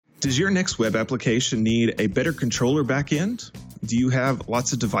Does your next web application need a better controller backend? Do you have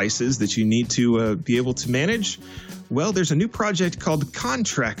lots of devices that you need to be able to manage? Well, there's a new project called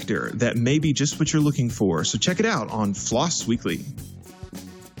Contractor that may be just what you're looking for, so check it out on FLOSS Weekly.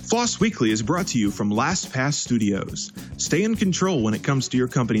 FLOSS Weekly is brought to you from LastPass Studios. Stay in control when it comes to your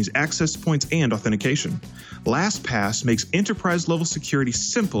company's access points and authentication. LastPass makes enterprise-level security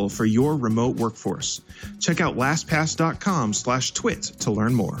simple for your remote workforce. Check out lastpass.com/twit to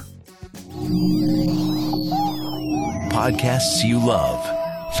learn more. Podcasts you love.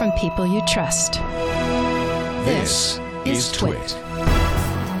 From people you trust. This is Twit.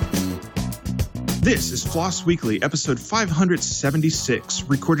 This is FLOSS Weekly, episode 576,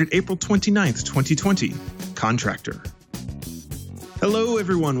 recorded April 29th, 2020. Contractor. Hello,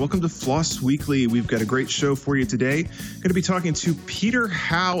 everyone. Welcome to FLOSS Weekly. We've got a great show for you today. Going to be talking to Peter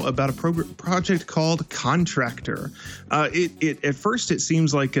Howe about a project called Contractor. At first, it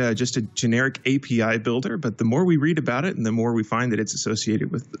seems like just a generic API builder, but the more we read about it and the more we find that it's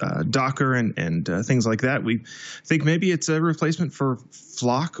associated with Docker and things like that, we think maybe it's a replacement for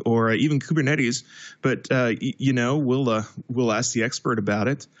Flock or even Kubernetes. But we'll ask the expert about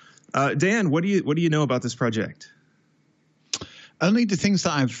it. Dan, what do you know about this project? Only the things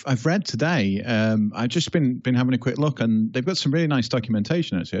that I've read today. I've just been having a quick look, and they've got some really nice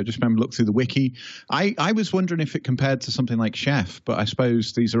documentation, actually. I just remember look through the wiki. I was wondering if it compared to something like Chef, but I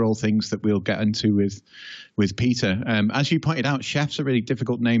suppose these are all things that we'll get into with Peter. As you pointed out, Chef's a really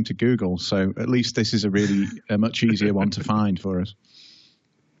difficult name to Google, so at least this is a much easier one to find for us.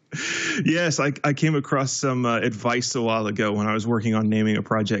 Yes, I came across some advice a while ago when I was working on naming a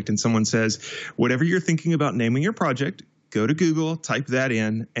project, and someone says, whatever you're thinking about naming your project, go to Google, type that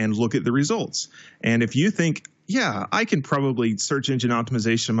in, and look at the results. And if you think, yeah, I can probably search engine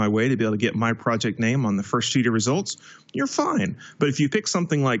optimization my way to be able to get my project name on the first sheet of results, you're fine. But if you pick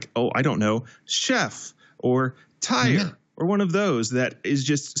something like, Chef or Tire or one of those that is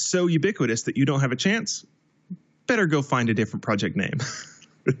just so ubiquitous that you don't have a chance, better go find a different project name.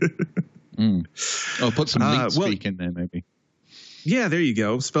 I'll put some leak speak in there, maybe. Yeah, there you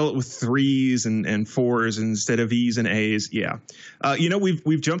go. Spell it with 3s and 4s instead of E's and A's. Yeah.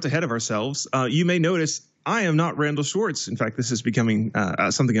 We've jumped ahead of ourselves. You may notice I am not Randall Schwartz. In fact, this is becoming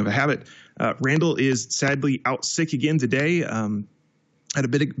something of a habit. Randall is sadly out sick again today. Had a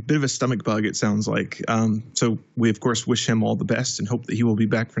bit of a stomach bug, it sounds like. So we, of course, wish him all the best and hope that he will be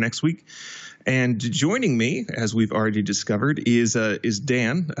back for next week. And joining me, as we've already discovered, is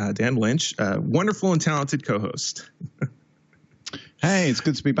Dan Lynch, wonderful and talented co-host. Hey, it's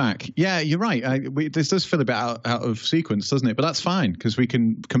good to be back. Yeah, you're right. This does feel a bit out of sequence, doesn't it? But that's fine because we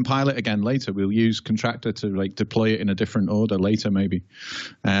can compile it again later. We'll use Contractor to deploy it in a different order later, maybe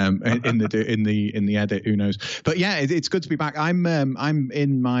in the edit. Who knows? But yeah, it's good to be back. I'm in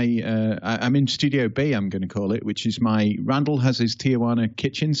Studio B. I'm going to call it, which is Randall has his Tijuana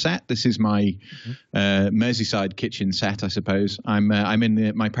kitchen set. This is my Merseyside kitchen set, I suppose. I'm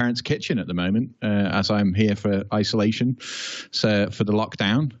in my parents' kitchen at the moment as I'm here for isolation. So. For the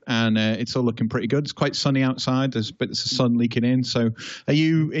lockdown, and it's all looking pretty good. It's quite sunny outside. There's bits of sun leaking in. So are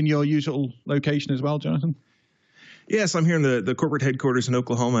you in your usual location as well, Jonathan? Yes, I'm here in the corporate headquarters in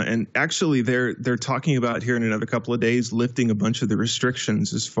Oklahoma, and actually they're talking about here in another couple of days lifting a bunch of the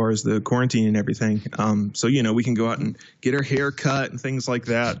restrictions as far as the quarantine and everything. So we can go out and get our hair cut and things like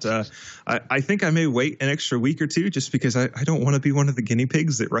that. I think I may wait an extra week or two just because I don't want to be one of the guinea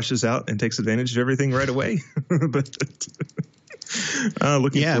pigs that rushes out and takes advantage of everything right away. But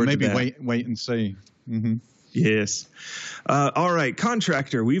looking forward maybe to that. wait and see. Mm-hmm. Yes. All right,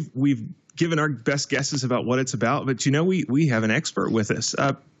 Contractor. We've given our best guesses about what it's about, but we have an expert with us.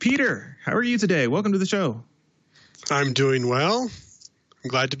 Peter, how are you today? Welcome to the show. I'm doing well. I'm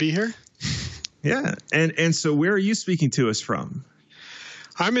glad to be here. Yeah, and so where are you speaking to us from?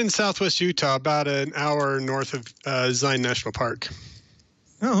 I'm in Southwest Utah, about an hour north of Zion National Park.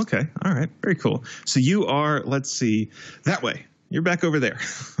 Oh, okay. All right. Very cool. So you are, let's see, that way. You're back over there.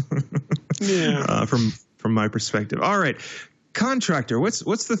 Yeah. From my perspective. All right. Contractor, what's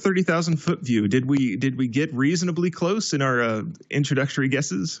the 30,000 foot view? Did we get reasonably close in our introductory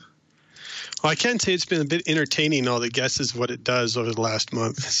guesses? Well, I can say it's been a bit entertaining, all the guesses, what it does over the last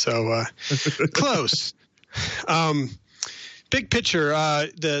month. So close. Big picture,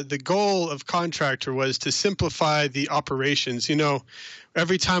 the goal of Contractor was to simplify the operations.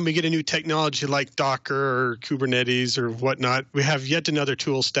 Every time we get a new technology like Docker or Kubernetes or whatnot, we have yet another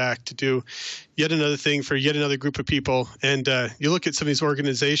tool stack to do yet another thing for yet another group of people. And you look at some of these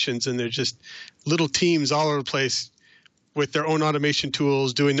organizations and they're just little teams all over the place with their own automation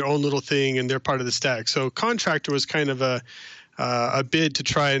tools, doing their own little thing, and they're part of the stack. So Contractor was kind of a a bid to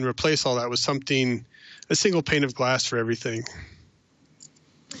try and replace all that with a single pane of glass for everything.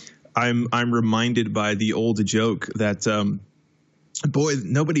 I'm reminded by the old joke that boy,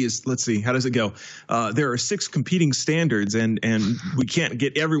 nobody is. Let's see, how does it go? There are 6 competing standards, and we can't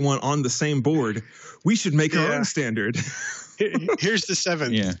get everyone on the same board. We should make our own standard. Here's the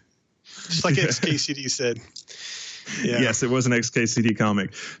 7th. Yeah, just like XKCD said. Yeah. Yes, it was an XKCD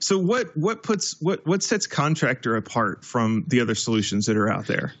comic. So what sets Contractor apart from the other solutions that are out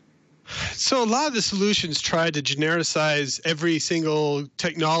there? So a lot of the solutions try to genericize every single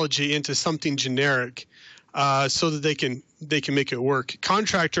technology into something generic, so that they can make it work.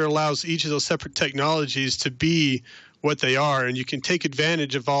 Contractor allows each of those separate technologies to be what they are, and you can take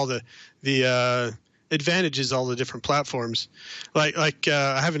advantage of all the advantages, all the different platforms. Like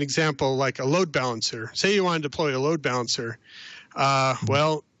I have an example, like a load balancer. Say you want to deploy a load balancer.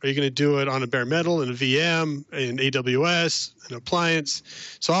 Well, are you going to do it on a bare metal, in a VM, in AWS, an appliance?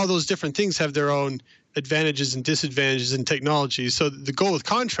 So all those different things have their own advantages and disadvantages in technology. So the goal with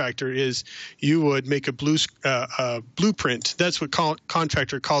Contractor is you would make a blueprint. That's what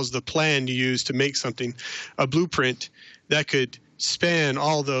Contractor calls the plan you use to make something, a blueprint that could span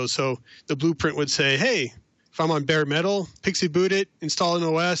all those. So the blueprint would say, hey, if I'm on bare metal, pixie boot it, install an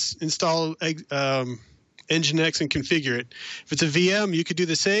OS, install Nginx and configure it. If it's a VM, you could do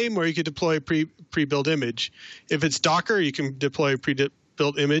the same, or you could deploy a pre-built image. If it's Docker, you can deploy a pre-built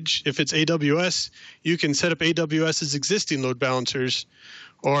image. If it's AWS, you can set up AWS's existing load balancers,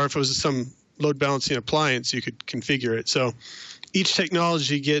 or if it was some load balancing appliance, you could configure it. So each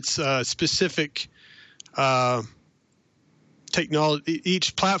technology gets specific technology.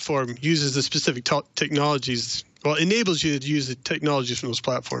 Each platform uses the specific technologies. Well, enables you to use the technologies from those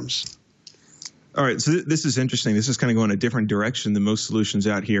platforms. All right, so this is interesting. This is kind of going a different direction than most solutions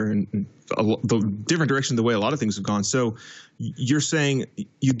out here, and the different direction the way a lot of things have gone. So you're saying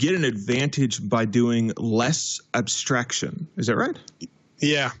you get an advantage by doing less abstraction. Is that right?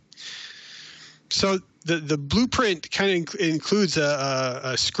 Yeah. So the blueprint kind of includes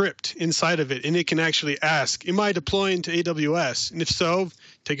a script inside of it, and it can actually ask, am I deploying to AWS? And if so,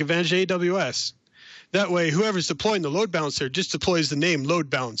 take advantage of AWS. That way, whoever's deploying the load balancer just deploys the name load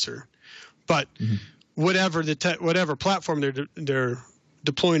balancer. But whatever whatever platform they're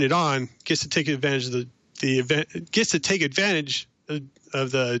deploying it on gets to take advantage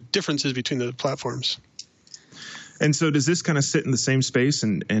of the differences between the platforms. And so, does this kind of sit in the same space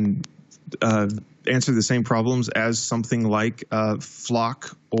and answer the same problems as something like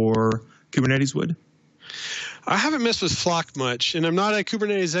Flock or Kubernetes would? I haven't messed with Flock much, and I'm not a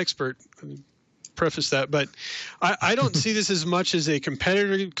Kubernetes expert. Preface that, but I don't see this as much as a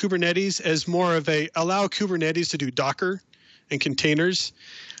competitor to Kubernetes as more of a allow Kubernetes to do Docker and containers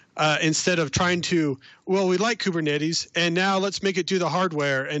instead of trying to, well, we like Kubernetes and now let's make it do the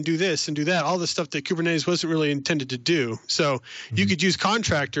hardware and do this and do that, all the stuff that Kubernetes wasn't really intended to do. So you could use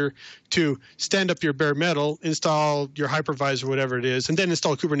Contractor to stand up your bare metal, install your hypervisor, whatever it is, and then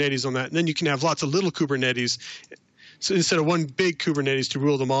install Kubernetes on that. And then you can have lots of little Kubernetes. So instead of one big Kubernetes to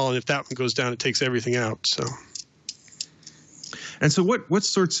rule them all, and if that one goes down, it takes everything out. So, and so what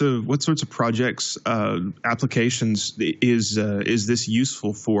sorts of projects, applications is this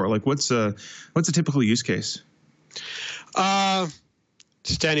useful for? Like, what's a typical use case?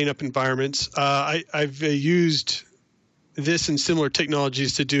 Standing up environments. I've used this and similar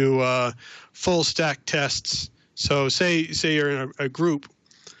technologies to do full stack tests. So say you're in a group,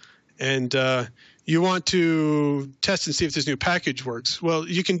 and you want to test and see if this new package works. Well,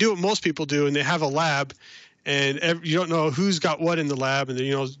 you can do what most people do, and they have a lab, and you don't know who's got what in the lab, and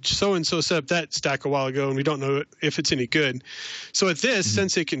so-and-so set up that stack a while ago, and we don't know if it's any good. So at this,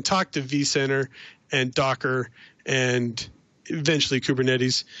 since it can talk to vCenter and Docker and eventually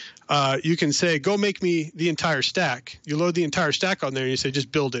Kubernetes, you can say, go make me the entire stack. You load the entire stack on there, and you say,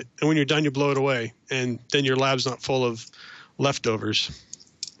 just build it. And when you're done, you blow it away, and then your lab's not full of leftovers.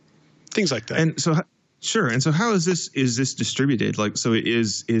 Things like that. And so, sure. And so, how is this distributed? Like, so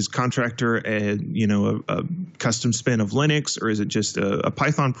is Contractor a custom spin of Linux, or is it just a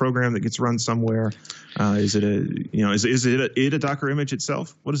Python program that gets run somewhere? Is it a Docker image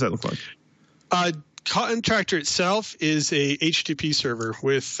itself? What does that look like? Contractor itself is a HTTP server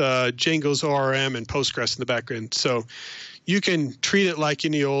with Django's ORM and Postgres in the background. So you can treat it like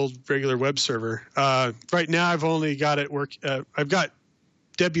any old regular web server. Right now, I've only got it work. I've got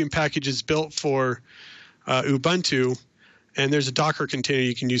Debian packages built for Ubuntu, and there's a Docker container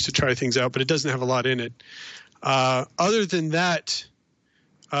you can use to try things out, but it doesn't have a lot in it. Other than that,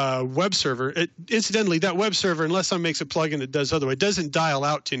 web server. Incidentally, that web server, unless someone makes a plugin that does otherwise, doesn't dial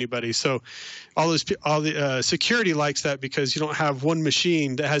out to anybody. So all the security likes that because you don't have one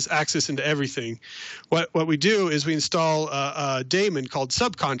machine that has access into everything. What we do is we install a daemon called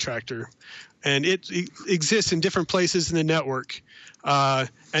Subcontractor, and it exists in different places in the network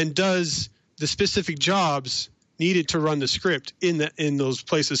and does the specific jobs needed to run the script in those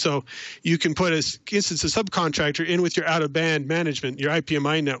places. So you can put an instance of Subcontractor in with your out-of-band management, your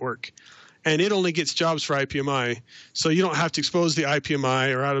IPMI network, and it only gets jobs for IPMI. So you don't have to expose the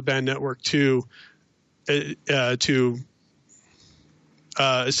IPMI or out-of-band network to a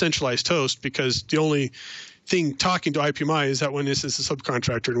centralized host, because the only thing talking to IPMI is that one instance of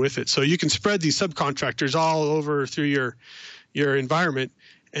Subcontractor and with it. So you can spread these subcontractors all over through your environment.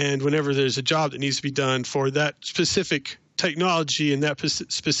 And whenever there's a job that needs to be done for that specific technology and that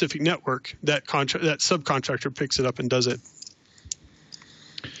specific network, that subcontractor picks it up and does it.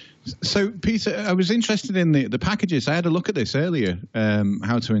 So, Peter, I was interested in the packages. I had a look at this earlier,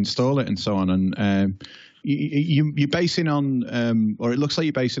 how to install it and so on. And you're basing on, or it looks like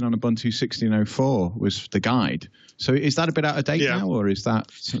you're basing on Ubuntu 16.04 was the guide. So is that a bit out of date now, or is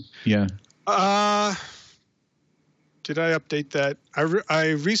that, yeah? Did I update that? I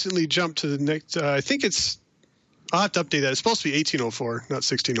recently jumped to the next. I think I'll have to update that. It's supposed to be 1804, not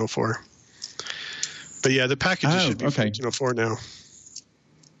 1604. But yeah, the package should be 1804 now.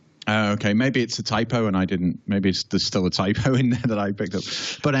 Okay, maybe it's a typo, and I didn't. Maybe there's still a typo in there that I picked up.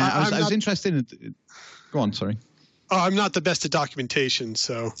 But I was interested in. Go on, sorry. Oh, I'm not the best at documentation,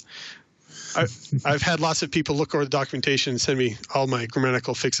 so I've had lots of people look over the documentation and send me all my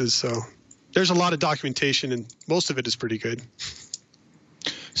grammatical fixes. So there's a lot of documentation, and most of it is pretty good.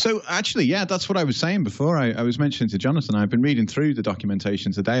 So actually, yeah, that's what I was saying before. I was mentioning to Jonathan, I've been reading through the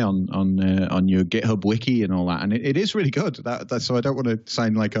documentation today on your GitHub wiki and all that, and it is really good. So I don't want to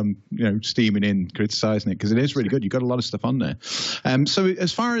sound like I'm steaming in criticizing it, because it is really good. You've got a lot of stuff on there. So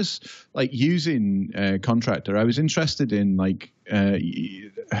as far as like using Contractor, I was interested in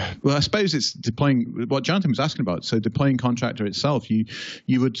well, I suppose it's deploying what Jonathan was asking about. So deploying Contractor itself,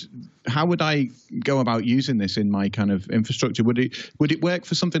 how would I go about using this in my kind of infrastructure? Would it work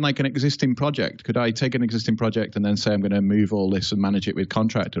for something like an existing project? Could I take an existing project and then say I'm going to move all this and manage it with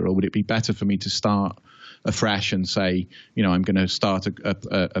Contractor, or would it be better for me to start afresh and say, I'm going to start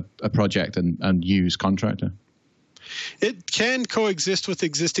a project and use Contractor? It can coexist with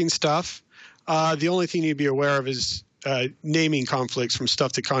existing stuff. The only thing you'd be aware of is naming conflicts from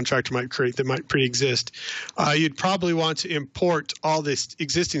stuff the contractor might create that might pre-exist. You'd probably want to import all this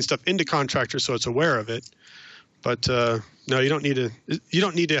existing stuff into Contractor so it's aware of it. But no, you don't need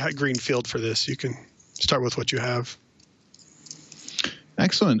a green field for this. You can start with what you have.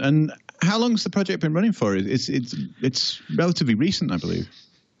 Excellent. And how long has the project been running for? It's relatively recent, I believe.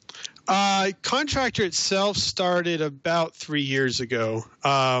 Contractor itself started about 3 years ago.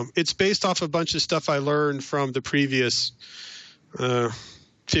 It's based off a bunch of stuff I learned from the previous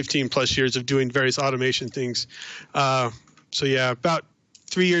 15 plus years of doing various automation things. So yeah, about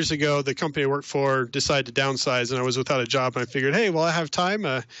 3 years ago, the company I worked for decided to downsize, and I was without a job. And I figured, hey, well, I have time.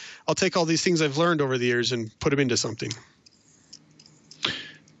 I'll take all these things I've learned over the years and put them into something.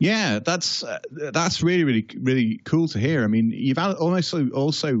 Yeah, that's really, really, really cool to hear. I mean, you've almost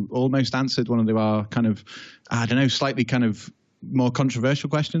answered one of our kind of, slightly kind of more controversial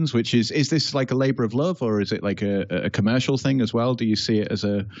questions, which is this like a labor of love, or is it like a commercial thing as well? Do you see it as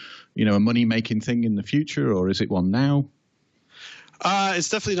a money-making thing in the future, or is it one now? It's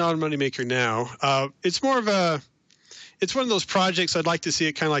definitely not a moneymaker now. It's more of it's one of those projects I'd like to see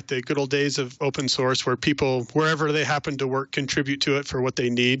it kind of like the good old days of open source, where people, wherever they happen to work, contribute to it for what they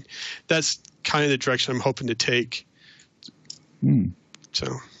need. That's kind of the direction I'm hoping to take.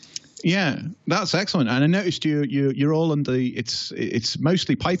 So, yeah, that's excellent. And I noticed you're all under it's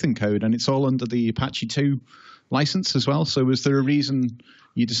mostly Python code, and it's all under the Apache 2 license as well. So was there a reason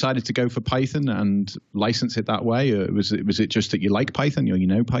you decided to go for Python and license it that way, or was it just that you like Python,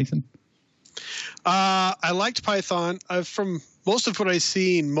 or Python? I liked Python. From most of what I've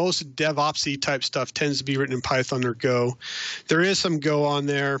seen, most DevOpsy type stuff tends to be written in Python or Go. There is some Go on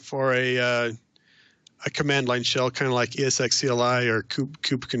there for a command line shell, kind of like ESXCLI or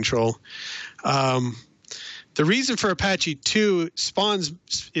kube control. The reason for Apache 2 spawns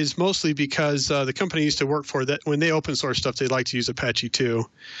is mostly because the company I used to work for, that when they open source stuff, they like to use Apache 2.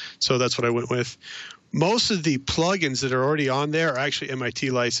 So that's what I went with. Most of the plugins that are already on there are actually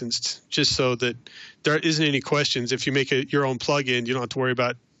MIT licensed, just so that there isn't any questions. If you make your own plugin, you don't have to worry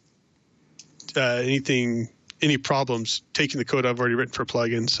about any problems taking the code I've already written for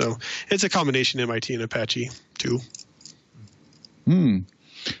plugins. So it's a combination MIT and Apache 2.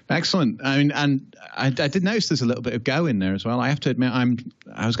 Excellent. I mean, and I did notice there's a little bit of Go in there as well. I have to admit,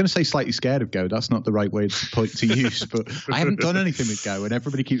 I was going to say slightly scared of Go. That's not the right way to use, but I haven't done anything with Go, and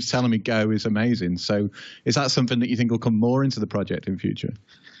everybody keeps telling me Go is amazing. So is that something that you think will come more into the project in future?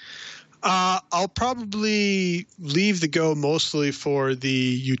 I'll probably leave the Go mostly for the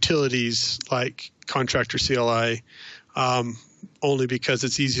utilities like Contractor CLI, only because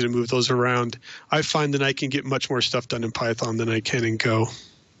it's easy to move those around. I find that I can get much more stuff done in Python than I can in Go.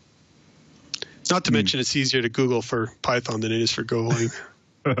 Not to mention it's easier to Google for Python than it is for Golang.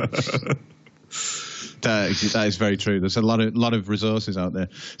 That is very true. There's a lot of resources out there.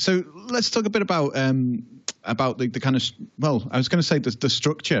 So let's talk a bit about the kind of, well, I was going to say the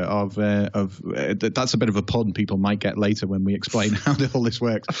structure of that's a bit of a pun people might get later when we explain how all this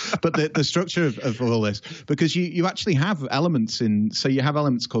works. But the structure of all this, because you actually have elements so you have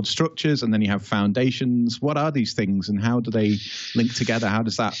elements called structures, and then you have foundations. What are these things, and how do they link together? How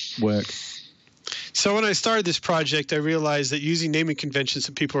does that work? So when I started this project, I realized that using naming conventions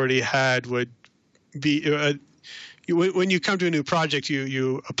that people already had would be when you come to a new project,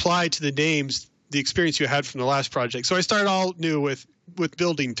 you apply to the names the experience you had from the last project. So I started all new with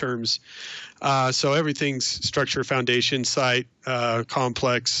building terms. So everything's structure, foundation, site,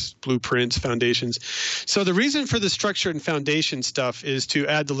 complex, blueprints, foundations. So the reason for the structure and foundation stuff is to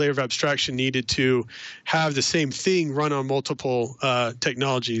add the layer of abstraction needed to have the same thing run on multiple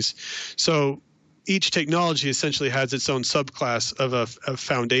technologies. So each technology essentially has its own subclass of a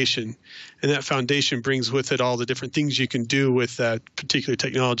foundation, and that foundation brings with it all the different things you can do with that particular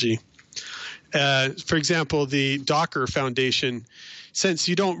technology. For example, the Docker foundation, since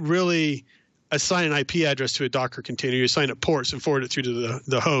you don't really assign an IP address to a Docker container, you assign it ports and forward it through to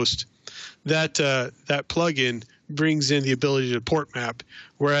the host. That plugin brings in the ability to port map,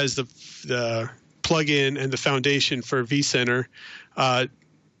 whereas the plugin and the foundation for vCenter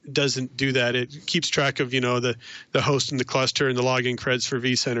doesn't do that. It keeps track of the host and the cluster and the login creds for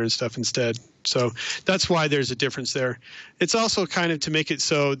vCenter and stuff instead. So that's why there's a difference there. It's also kind of to make it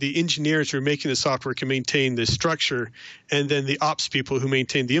so the engineers who are making the software can maintain the structure, and then the ops people who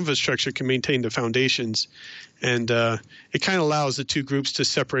maintain the infrastructure can maintain the foundations. And it kind of allows the two groups to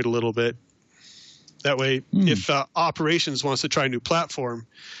separate a little bit. That way, if operations wants to try a new platform,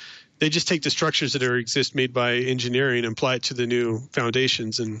 they just take the structures that exist made by engineering and apply it to the new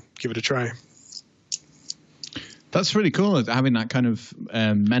foundations and give it a try. That's really cool, having that kind of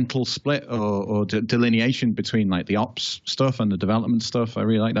mental split or delineation between like the ops stuff and the development stuff. I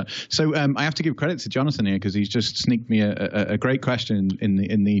really like that. So I have to give credit to Jonathan here, because he's just sneaked me a great question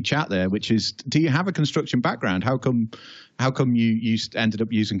in the chat there, which is, do you have a construction background? How come you ended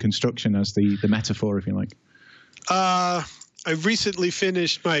up using construction as the metaphor, if you like? I recently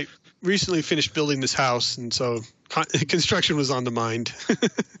finished building this house, and so construction was on the mind.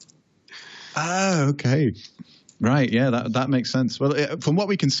 Okay. Right, yeah, that makes sense. Well, from what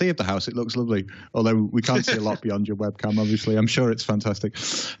we can see of the house, it looks lovely, although we can't see a lot beyond your webcam, obviously. I'm sure it's fantastic.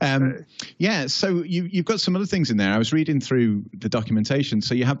 Yeah, so you've got some other things in there. I was reading through the documentation.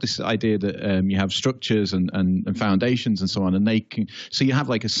 So you have this idea that you have structures and foundations and so on, and so you have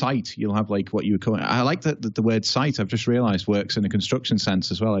like a site. You'll have like what you would call it. I like that the word site, I've just realized, works in a construction sense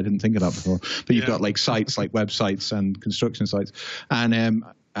as well. I didn't think of that before. But you've got like sites, like websites and construction sites. And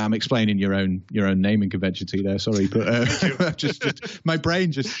I'm explaining your own naming convention to you there. Sorry, but just my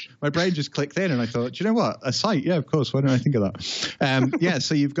brain just clicked in, and I thought, do you know what, a site? Yeah, of course. Why don't I think of that? Yeah.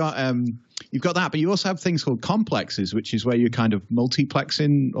 So you've got that, but you also have things called complexes, which is where you're kind of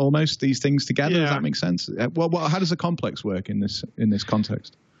multiplexing almost these things together. Yeah. Does that make sense? How does a complex work in this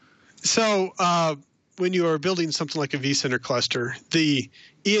context? So when you are building something like a vCenter cluster, the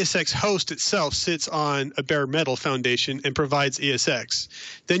ESX host itself sits on a bare metal foundation and provides ESX.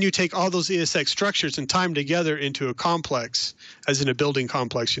 Then you take all those ESX structures and tie them together into a complex, as in a building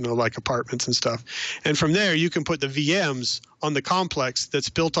complex, like apartments and stuff. And from there, you can put the VMs on the complex that's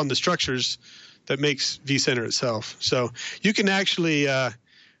built on the structures that makes vCenter itself. So you can actually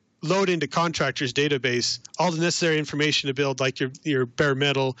load into Contractor's database all the necessary information to build like your bare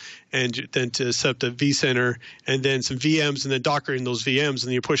metal, and then to set up the vCenter, and then some VMs, and then Docker in those VMs, and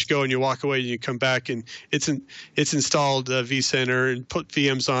then you push go and you walk away and you come back and it's installed vCenter and put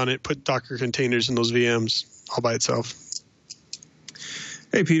VMs on it, put Docker containers in those VMs all by itself.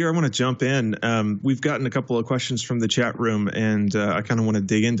 Hey, Peter, I want to jump in. We've gotten a couple of questions from the chat room, and I kind of want to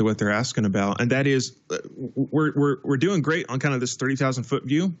dig into what they're asking about. And that is, we're doing great on kind of this 30,000-foot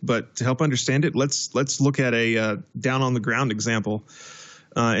view, but to help understand it, let's look at a down-on-the-ground example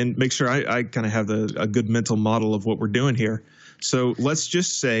and make sure I kind of have a good mental model of what we're doing here. So let's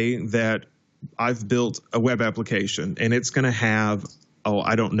just say that I've built a web application, and it's going to have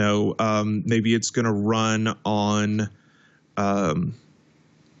I don't know, maybe it's going to run on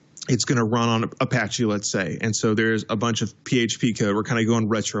Apache, let's say. And so there's a bunch of PHP code. We're kind of going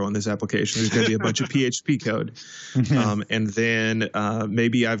retro on this application. There's going to be a bunch of PHP code. And then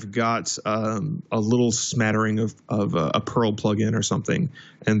maybe I've got a little smattering of a Perl plugin or something.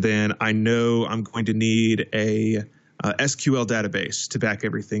 And then I know I'm going to need a SQL database to back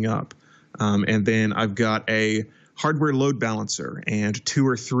everything up. And then I've got a hardware load balancer and 2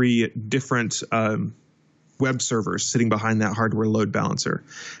 or 3 different web servers sitting behind that hardware load balancer.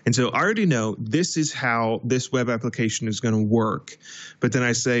 And so I already know this is how this web application is going to work. But then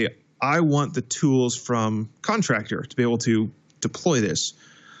I say, I want the tools from Contractor to be able to deploy this.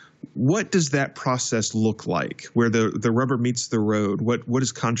 What does that process look like, where the rubber meets the road? What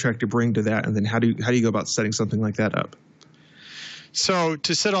does Contractor bring to that? And then how do you go about setting something like that up? So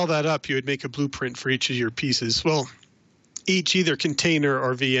to set all that up, you would make a blueprint for each of your pieces. Well, each either container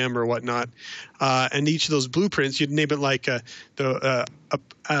or VM or whatnot, and each of those blueprints, you'd name it like the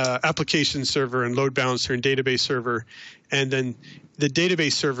application server and load balancer and database server. And then the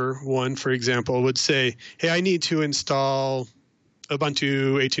database server one, for example, would say, hey, I need to install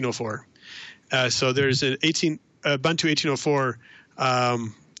Ubuntu 1804. So there's an Ubuntu 1804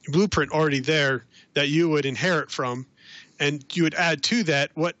 blueprint already there that you would inherit from. And you would add to that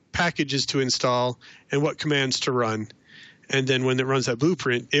what packages to install and what commands to run. And then when it runs that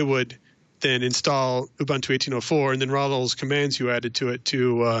blueprint, it would then install Ubuntu 1804 and then run all those commands you added to it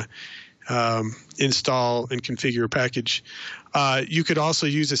to install and configure a package. You could also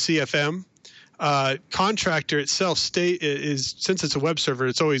use a CFM. Contractor itself since it's a web server,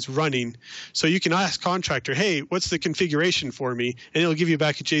 it's always running. So you can ask Contractor, hey, what's the configuration for me? And it'll give you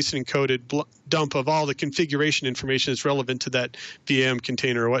back a JSON encoded dump of all the configuration information that's relevant to that VM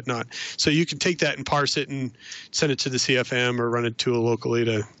container or whatnot. So you can take that and parse it and send it to the CFM or run it to a locally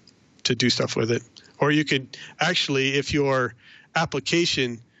to do stuff with it. Or you could actually, if your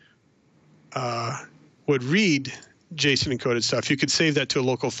application would read JSON encoded stuff, you could save that to a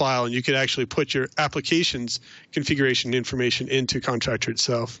local file, and you could actually put your application's configuration information into Contractor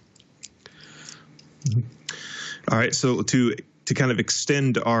itself. All right. So to kind of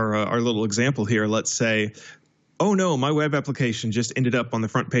extend our little example here, let's say, oh no, my web application just ended up on the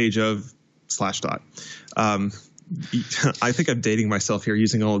front page of /. I think I'm dating myself here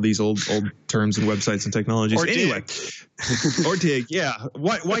using all of these old terms and websites and technologies. Or anyway, or dig, yeah.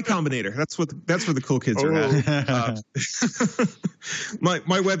 Y Combinator. That's where the cool kids are at.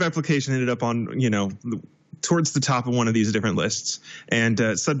 My web application ended up on towards the top of one of these different lists,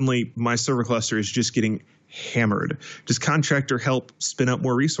 and suddenly my server cluster is just getting hammered. Does Contractor help spin up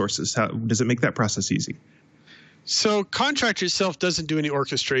more resources? How does it make that process easy? So Contractor itself doesn't do any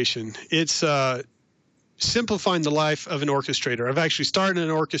orchestration. It's simplifying the life of an orchestrator. I've actually started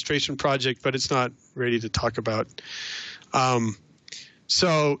an orchestration project, but it's not ready to talk about.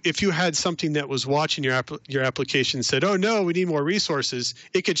 So if you had something that was watching your application and said, "Oh no, we need more resources,"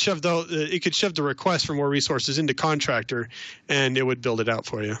 it could shove the request for more resources into Contractor, and it would build it out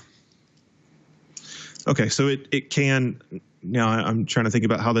for you. Okay, so it can. Now I'm trying to think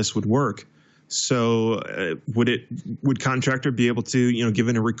about how this would work. So would Contractor be able to,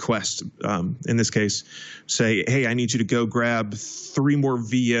 given a request, in this case, say, hey, I need you to go grab 3 more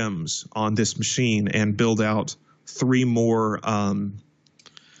VMs on this machine and build out 3 more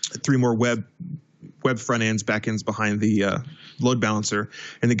web front ends, back ends behind the load balancer,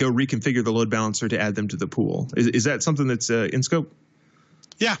 and then go reconfigure the load balancer to add them to the pool. Is that something that's in scope?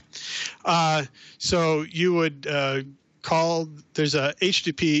 Yeah. So you would there's a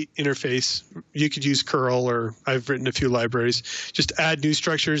HTTP interface. You could use curl, or I've written a few libraries. Just add new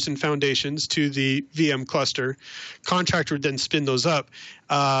structures and foundations to the VM cluster. Contractor would then spin those up.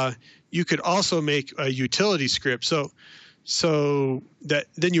 You could also make a utility script. So that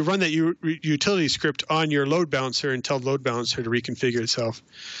then you run that utility script on your load balancer and tell the load balancer to reconfigure itself.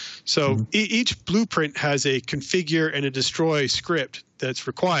 So each blueprint has a configure and a destroy script that's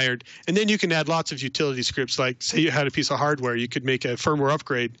required. And then you can add lots of utility scripts. Like say you had a piece of hardware, you could make a firmware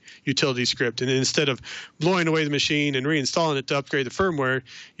upgrade utility script. And instead of blowing away the machine and reinstalling it to upgrade the firmware,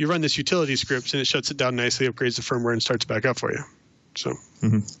 you run this utility script and it shuts it down nicely, upgrades the firmware, and starts back up for you. So.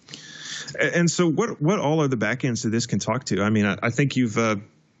 And so what all are the backends that this can talk to? I mean, I think you've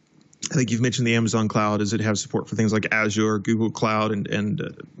mentioned the Amazon cloud. Does it have support for things like Azure, Google Cloud,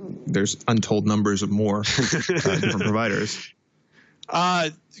 and there's untold numbers of more different providers?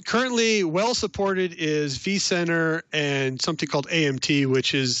 Currently well supported is vCenter and something called AMT,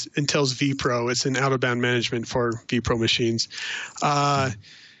 which is Intel's vPro. It's an out-of-band management for vPro machines.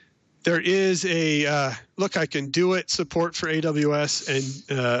 There is a look, I can do it support for AWS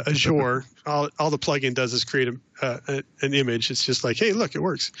and Azure. All the plugin does is create an image. It's just like, hey, look, it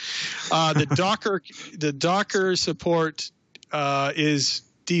works. The Docker support is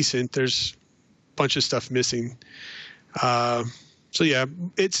decent. There's a bunch of stuff missing. So yeah,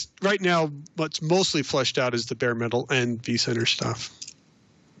 it's right now what's mostly fleshed out is the bare metal and vCenter stuff.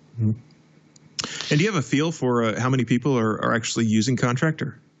 Mm-hmm. And do you have a feel for how many people are actually using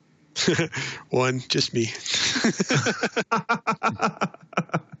Contractor? One, just me.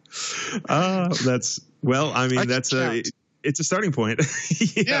 That's well. I mean, it's a starting point.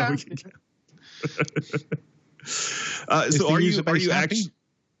 Yeah. So are you actually?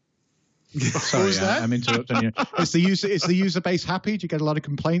 Sorry, I'm interrupting you. Is the user base happy? Do you get a lot of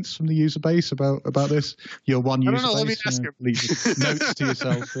complaints from the user base about this? Your one user base. Let me ask him. Leave notes to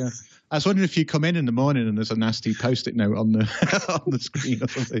yourself. Yeah. I was wondering if you come in the morning and there's a nasty Post-it note on the screen or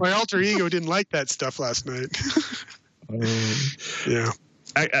something. My alter ego didn't like that stuff last night. Yeah.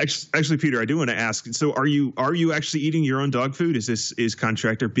 Actually, Peter, I do want to ask. So, are you actually eating your own dog food? Is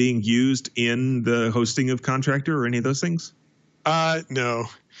Contractor being used in the hosting of Contractor or any of those things? No.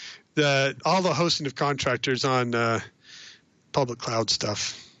 All the hosting of Contractors on public cloud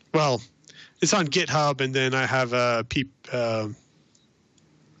stuff. Well, it's on GitHub, and then I have a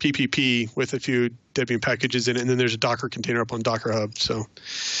PPP with a few Debian packages in it, and then there's a Docker container up on Docker Hub. So,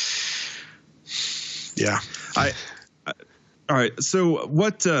 yeah. All right. So,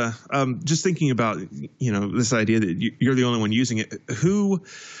 what? Just thinking about this idea that you're the only one using it. Who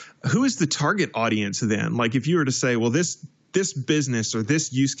is the target audience then? Like, if you were to say, well, this business or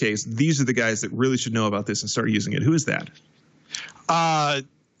this use case, these are the guys that really should know about this and start using it. Who is that?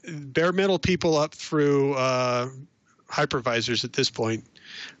 Bare metal people up through hypervisors at this point.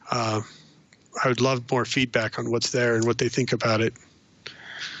 I would love more feedback on what's there and what they think about it.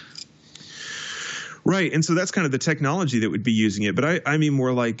 Right, and so that's kind of the technology that would be using it. But I mean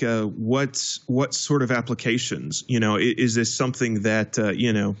more like what sort of applications? Is this something that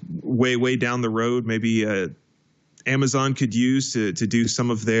way down the road maybe Amazon could use to do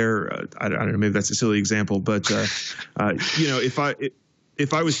some of their I don't know, maybe that's a silly example, but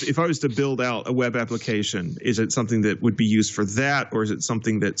if I was to build out a web application, is it something that would be used for that, or is it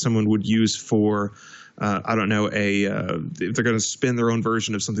something that someone would use for I don't know, if they're going to spin their own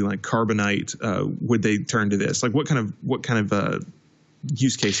version of something like Carbonite, would they turn to this? Like what kind of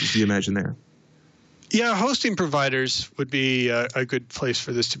use cases do you imagine there? Yeah, hosting providers would be a good place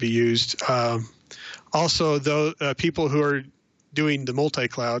for this to be used. Also, though, people who are doing the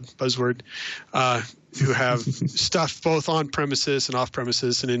multi-cloud buzzword, who have stuff both on premises and off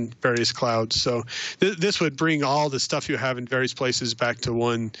premises and in various clouds. So this would bring all the stuff you have in various places back to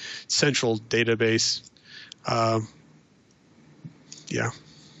one central database. Yeah.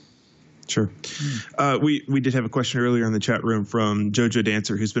 Sure. We did have a question earlier in the chat room from Jojo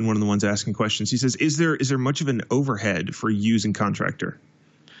Dancer, who's been one of the ones asking questions. He says, is there much of an overhead for using Contractor?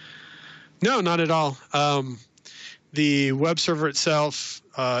 No, not at all. The web server itself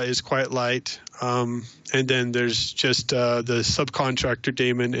is quite light. And then there's just the subcontractor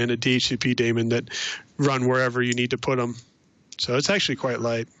daemon and a DHCP daemon that run wherever you need to put them. So it's actually quite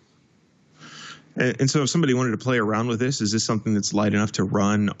light. And so if somebody wanted to play around with this, is this something that's light enough to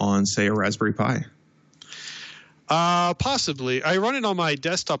run on, say, a Raspberry Pi? Possibly. I run it on my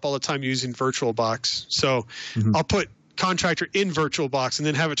desktop all the time using VirtualBox. So I'll put Contractor in VirtualBox and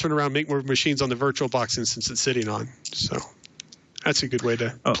then have it turn around and make more machines on the VirtualBox instance it's sitting on. So that's a good way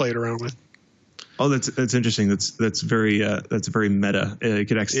to play it around with. Oh, that's interesting. That's very meta. It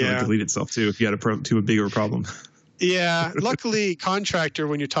could accidentally delete itself too if you had a bigger problem. Yeah, luckily Contractor,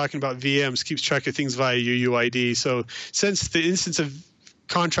 when you're talking about VMs, keeps track of things via UUID. So since the instance of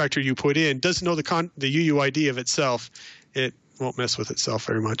Contractor you put in doesn't know the UUID of itself, it won't mess with itself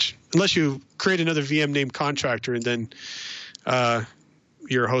very much. Unless you create another VM named Contractor and then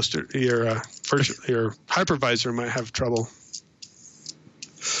your hoster, your hypervisor might have trouble.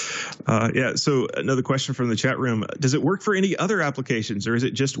 So another question from the chat room. Does it work for any other applications or is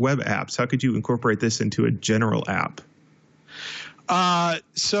it just web apps? How could you incorporate this into a general app?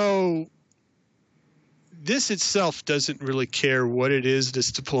 So this itself doesn't really care what it is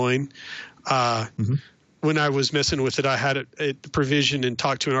that's deploying. When I was messing with it, I had it provisioned and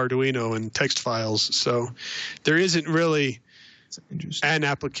talked to an Arduino and text files. So there isn't really an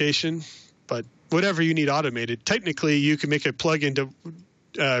application, but whatever you need automated. Technically, you can make a plugin to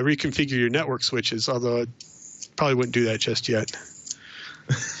reconfigure your network switches, although I probably wouldn't do that just yet.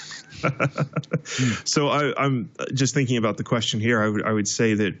 So I'm just thinking about the question here. I would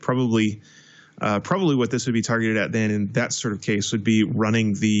say that probably Probably what this would be targeted at then in that sort of case would be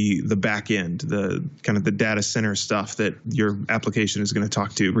running the back end, the kind of the data center stuff that your application is going to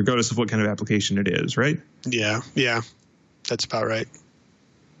talk to, regardless of what kind of application it is, right? Yeah, that's about right.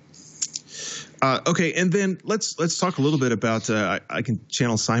 Okay, and then let's talk a little bit about. I can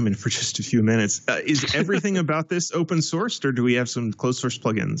channel Simon for just a few minutes. Is everything about this open sourced, or do we have some closed source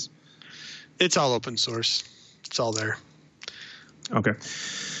plugins? It's all open source. It's all there. Okay.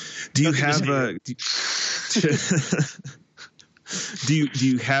 Do you have do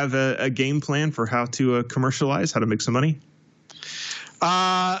you have a game plan for how to commercialize, how to make some money?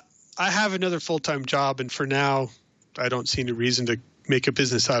 I have another full-time job, and for now, I don't see any reason to make a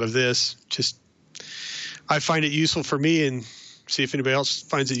business out of this. Just I find it useful for me, and see if anybody else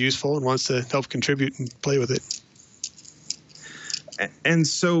finds it useful and wants to help contribute and play with it. And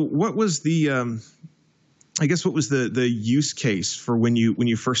so, what was the I guess what was the use case for when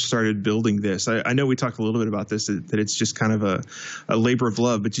you first started building this? I know we talked a little bit about this, that it's just kind of a labor of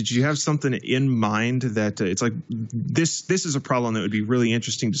love, but did you have something in mind that it's like this is a problem that would be really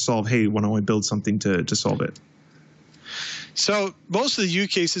interesting to solve? Hey, why don't I build something to solve it? So most of the use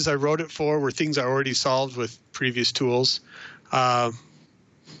cases I wrote it for were things I already solved with previous tools.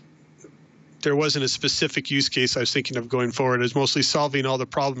 There wasn't a specific use case I was thinking of going forward. It was mostly solving all the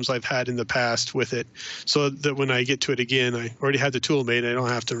problems I've had in the past with it, so that when I get to it again, I already had the tool made and I don't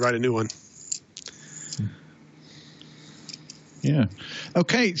have to write a new one. Yeah.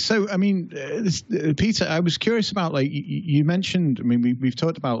 Okay. So, I mean, Peter, I was curious about, like, you mentioned, I mean, we've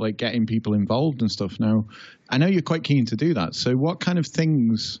talked about, like, getting people involved and stuff. Now, I know you're quite keen to do that. So what kind of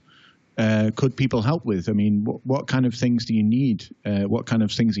things could people help with? I mean, what kind of things do you need? What kind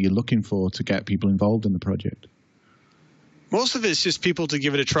of things are you looking for to get people involved in the project? Most of it's just people to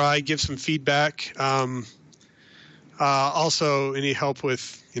give it a try, give some feedback. Also, any help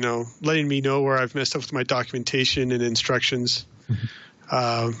with, letting me know where I've messed up with my documentation and instructions.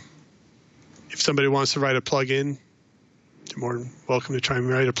 If somebody wants to write a plugin, they're more than welcome to try and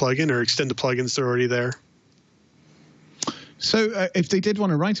write a plugin or extend the plugins that are already there. So if they did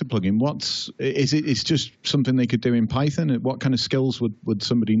want to write a plugin, it's just something they could do in Python? What kind of skills would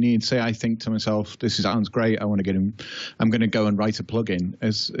somebody need? Say, I think to myself, this sounds great, I want to get in, I'm going to go and write a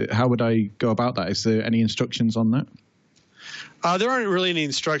plugin. How would I go about that? Is there any instructions on that? There aren't really any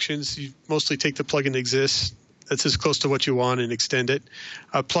instructions. You mostly take the plugin that exists, that's as close to what you want, and extend it.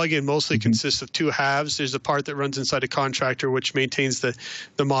 A plugin mostly consists of two halves. There's a part that runs inside a Contractor, which maintains the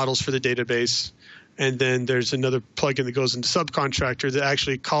models for the database. And then there's another plugin that goes into Subcontractor that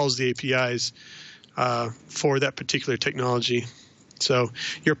actually calls the APIs for that particular technology. So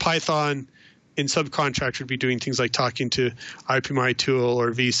your Python in Subcontractor would be doing things like talking to IPMyTool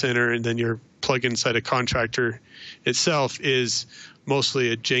or vCenter, and then your plugin inside a Contractor itself is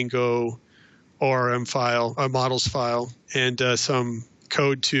mostly a Django ORM file, a models file, and some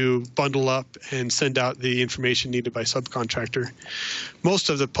code to bundle up and send out the information needed by Subcontractor. Most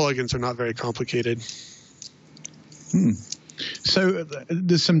of the plugins are not very complicated. So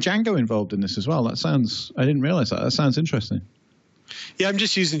there's some Django involved in this as well. I didn't realize that. That sounds interesting. Yeah, I'm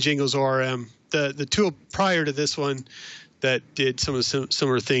just using Django's ORM. The tool prior to this one that did some of the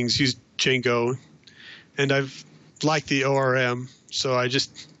similar things used Django, and I've liked the ORM, so I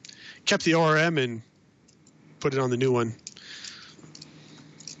just kept the ORM and put it on the new one.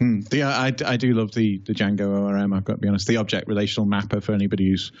 Yeah, I do love the Django ORM. I've got to be honest. The object relational mapper, for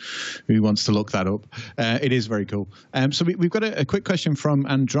anybody who wants to look that up, it is very cool. So we've got a quick question from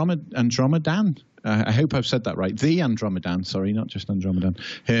Andromedan. I hope I've said that right. The Andromedan, sorry, not just Andromedan,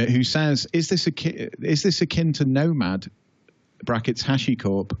 who says, "Is this akin to Nomad (brackets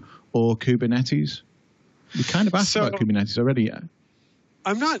HashiCorp) or Kubernetes?" We kind of asked about Kubernetes already.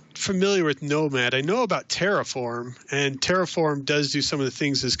 I'm not familiar with Nomad. I know about Terraform, and Terraform does do some of the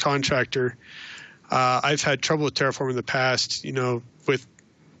things as Contractor. I've had trouble with Terraform in the past, with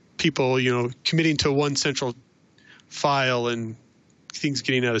people, committing to one central file and things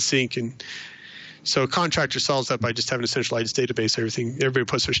getting out of sync. And so Contractor solves that by just having a centralized database, everybody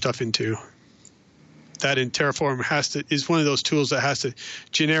puts their stuff into. That in Terraform is one of those tools that has to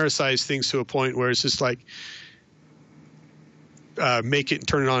genericize things to a point where it's just like, make it and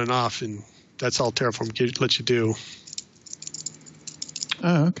turn it on and off, and that's all Terraform lets you do.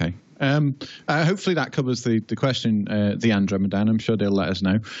 Oh, okay. Hopefully that covers the question, the Andromedan. I'm sure they'll let us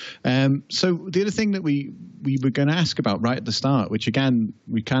know. So the other thing that we were going to ask about right at the start, which again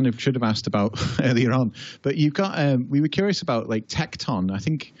we kind of should have asked about earlier on, but you've got we were curious about like Tekton. I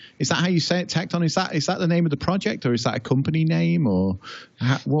think, is that how you say it? Tekton? Is that the name of the project, or is that a company name, or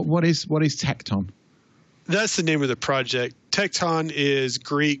what is Tekton? That's the name of the project. Tekton is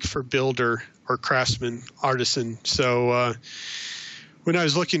Greek for builder or craftsman, artisan. So when I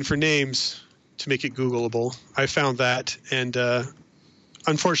was looking for names to make it Googleable, I found that, and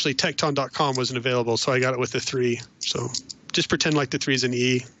unfortunately Tecton.com wasn't available, so I got it with the 3. So just pretend like the 3 is an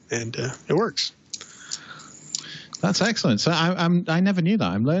E, and it works. That's excellent. So I never knew that.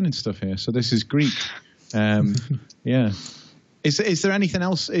 I'm learning stuff here. So this is Greek. Yeah. Is there anything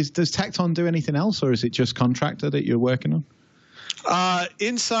else? Does Tecton do anything else, or is it just Contractor that you're working on?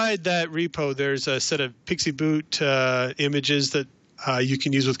 Inside that repo, there's a set of Pixie Boot images that you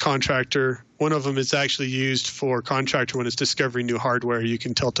can use with Contractor. One of them is actually used for Contractor when it's discovering new hardware. You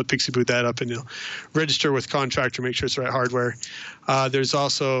can tell to Pixie Boot that up, and it'll register with Contractor, make sure it's the right hardware. There's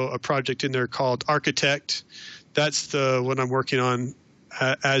also a project in there called Architect. That's the one I'm working on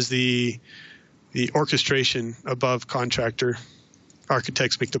as the orchestration above Contractor.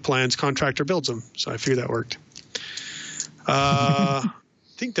 Architects make the plans, Contractor builds them. So I figured that worked. I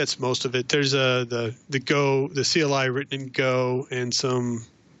think that's most of it. There's the Go, the CLI written in Go, and some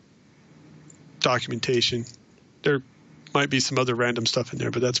documentation. There might be some other random stuff in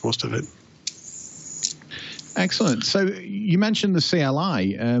there, but that's most of it. Excellent. So you mentioned the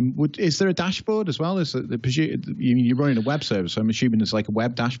CLI. Is there a dashboard as well? You're running a web service, so I'm assuming there's like a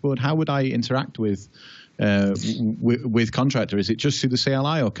web dashboard. How would I interact with Contractor? Is it just through the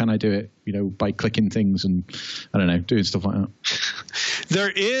CLI, or can I do it, by clicking things and I don't know, doing stuff like that?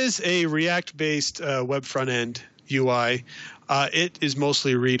 There is a React-based web front end UI. It is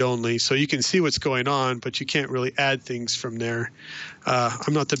mostly read-only, so you can see what's going on, but you can't really add things from there.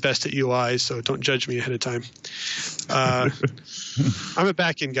 I'm not the best at UI, so don't judge me ahead of time. I'm a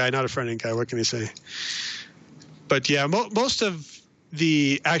back-end guy, not a front-end guy. What can I say? But yeah, most of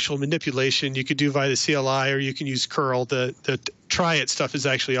the actual manipulation you could do via the CLI, or you can use curl. The try it stuff is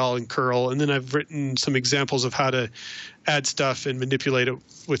actually all in curl, and then I've written some examples of how to add stuff and manipulate it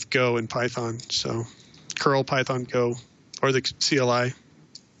with Go and Python. So curl, Python, Go, or the CLI.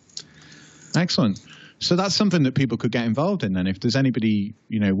 Excellent. So that's something that people could get involved in then. If there's anybody,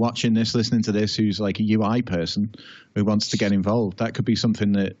 watching this, listening to this, who's like a UI person who wants to get involved, that could be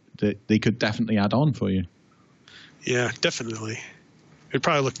something that they could definitely add on for you. Yeah, definitely. It'd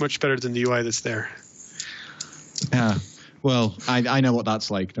probably look much better than the UI that's there. Yeah. Well, I know what that's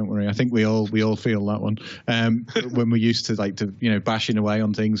like. Don't worry. I think we all feel that one when we're used to bashing away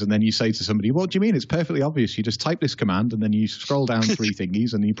on things, and then you say to somebody, "What do you mean? It's perfectly obvious. You just type this command, and then you scroll down 3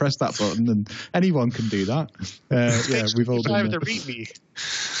 thingies, and you press that button, and anyone can do that." Yeah, we've all done that. To read me.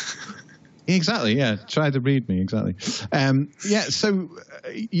 Exactly. Yeah. Try to read me. Exactly. Yeah. So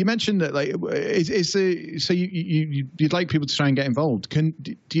you mentioned that, you'd like people to try and get involved.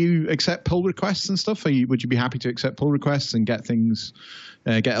 Do you accept pull requests and stuff? Would you be happy to accept pull requests and get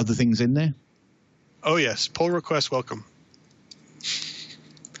other things in there? Oh yes, pull requests welcome.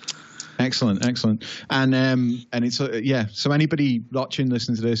 Excellent. And it's so anybody watching,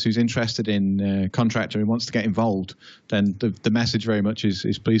 listening to this, who's interested in Contractor and wants to get involved, then the message very much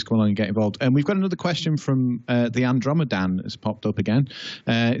is please come along and get involved. And we've got another question from the Andromedan that's popped up again.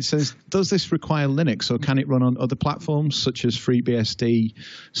 It says, does this require Linux, or can it run on other platforms such as FreeBSD,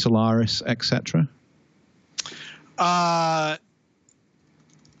 Solaris, etc.?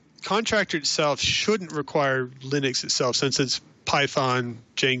 Contractor itself shouldn't require Linux itself, since it's Python,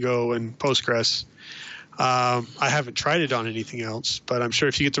 Django, and Postgres. I haven't tried it on anything else, but I'm sure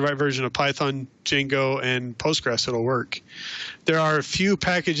if you get the right version of Python, Django, and Postgres, it'll work. There are a few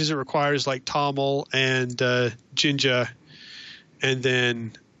packages it requires, like TOML and Jinja, and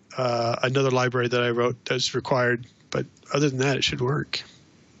then another library that I wrote that's required. But other than that, it should work.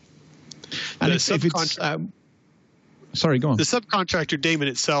 And if it's sorry, go on. The subcontractor daemon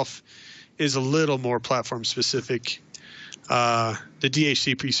itself is a little more platform specific. The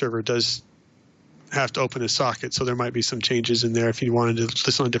DHCP server does have to open a socket, so there might be some changes in there if you wanted to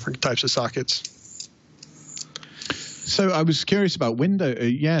listen on different types of sockets. So I was curious about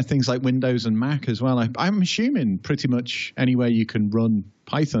things like Windows and Mac as well. I'm assuming pretty much anywhere you can run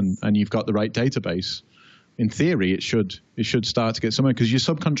Python and you've got the right database, in theory, it should start to get somewhere, because your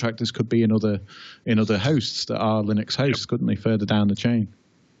subcontractors could be in other hosts that are Linux hosts, couldn't they, further down the chain?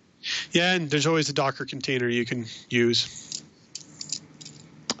 Yeah, and there's always a Docker container you can use.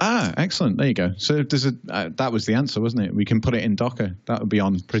 Ah, excellent. There you go. So there's that was the answer, wasn't it? We can put it in Docker. That would be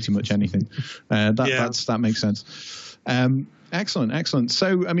on pretty much anything. That makes sense. Excellent.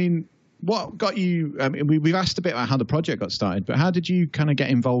 So, I mean, what got you? I mean, we've asked a bit about how the project got started, but how did you kind of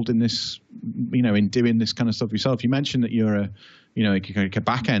get involved in this? In doing this kind of stuff yourself. You mentioned that you're a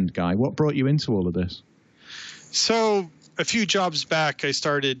back end guy. What brought you into all of this? So a few jobs back,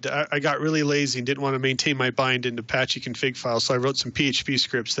 I got really lazy and didn't want to maintain my bind in Apache config files, so I wrote some PHP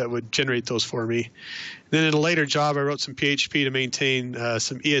scripts that would generate those for me. And then in a later job, I wrote some PHP to maintain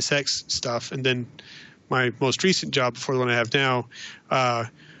some ESX stuff. And then my most recent job, before the one I have now,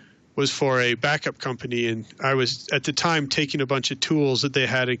 was for a backup company, and I was at the time taking a bunch of tools that they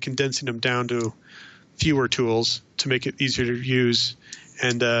had and condensing them down to fewer tools to make it easier to use.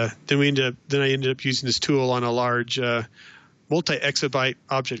 And then I ended up using this tool on a large multi-exabyte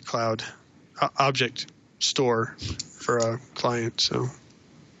object store for a client. So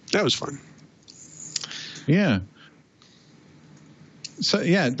that was fun. Yeah. So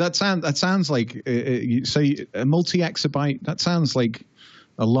yeah, that sounds like a multi-exabyte. That sounds like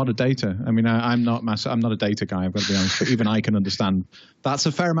a lot of data. I mean, I'm not a data guy, I've got to be honest, but even I can understand that's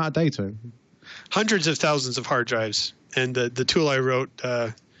a fair amount of data. Hundreds of thousands of hard drives, and the tool I wrote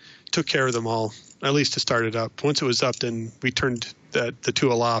took care of them all, at least to start it up. Once it was up, then we turned the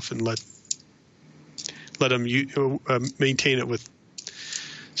tool off and let them maintain it with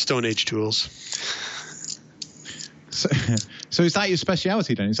Stone Age tools. So is that your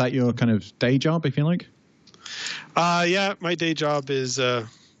specialty then? Is that your kind of day job, if you like? Yeah, my day job is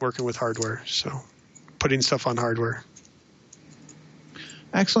working with hardware, so putting stuff on hardware.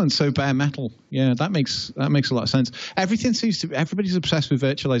 Excellent. So bare metal, yeah, that makes a lot of sense. Everybody's obsessed with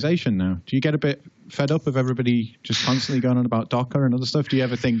virtualization now. Do you get a bit fed up of everybody just constantly going on about Docker and other stuff? Do you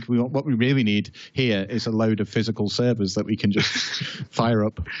ever think what we really need here is a load of physical servers that we can just fire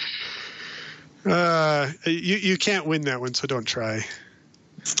up? You can't win that one, so don't try.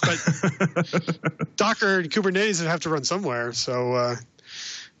 But Docker and Kubernetes have to run somewhere, so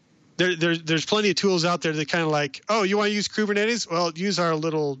there's plenty of tools out there that kind of like, oh, you want to use Kubernetes? Well, use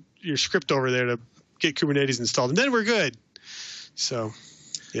your script over there to get Kubernetes installed, and then we're good. So,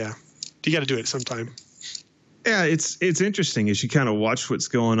 yeah, you got to do it sometime. Yeah, it's interesting as you kind of watch what's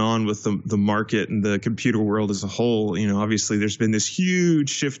going on with the market and the computer world as a whole. You know, obviously there's been this huge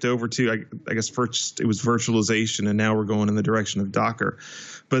shift over to, I guess first it was virtualization, and now we're going in the direction of Docker.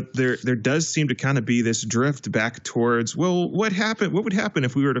 But there does seem to kind of be this drift back towards, well, what would happen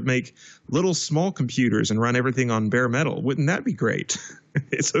if we were to make little small computers and run everything on bare metal? Wouldn't that be great?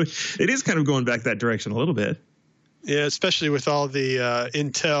 So it is kind of going back that direction a little bit. Yeah, especially with all the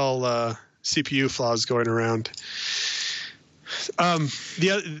Intel CPU flaws going around.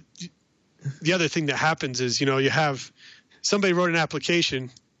 The other thing that happens is, you have somebody wrote an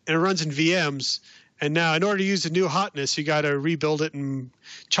application and it runs in VMs, and now in order to use the new hotness, you got to rebuild it and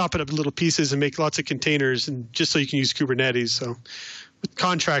chop it up in little pieces and make lots of containers, and just so you can use Kubernetes. So with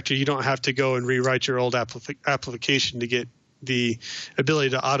Contractor, you don't have to go and rewrite your old application to get the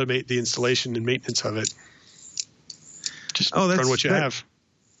ability to automate the installation and maintenance of it. Just run what you have.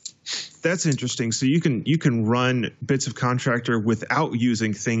 That's interesting. So you can run bits of Contractor without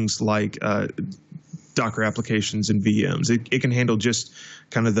using things like Docker applications and VMs. It can handle just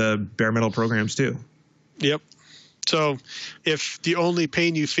kind of the bare metal programs too. Yep. So if the only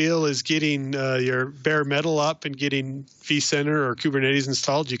pain you feel is getting your bare metal up and getting vCenter or Kubernetes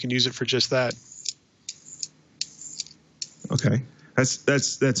installed, you can use it for just that. Okay,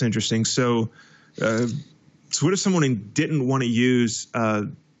 that's interesting. So what if someone didn't want to use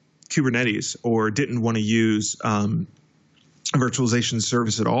Kubernetes or didn't want to use a virtualization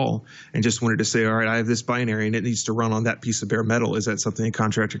service at all and just wanted to say, all right, I have this binary and it needs to run on that piece of bare metal? Is that something a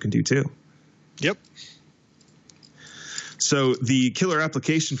contractor can do too? Yep. So the killer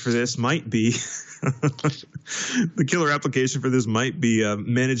application for this might be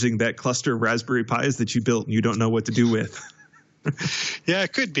managing that cluster of Raspberry Pis that you built and you don't know what to do with. Yeah,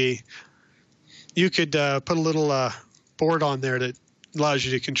 it could be. You could put a little board on there that allows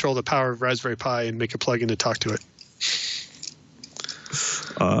you to control the power of Raspberry Pi and make a plugin to talk to it.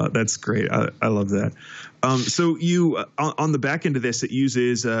 That's great. I love that. So you on the back end of this, it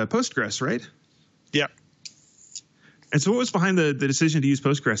uses Postgres, right? Yeah. And so what was behind the decision to use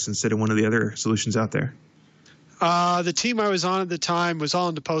Postgres instead of one of the other solutions out there? The team I was on at the time was all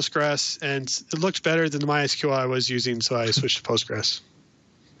into Postgres, and it looked better than the MySQL I was using, so I switched to Postgres.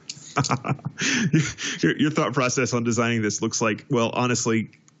 Your thought process on designing this looks like, well,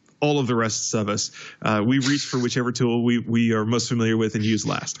 honestly, all of the rest of us, we reach for whichever tool we are most familiar with and use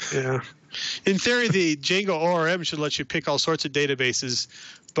last. Yeah. In theory, the Django ORM should let you pick all sorts of databases,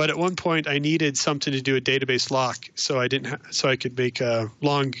 but at one point I needed something to do a database lock, so I could make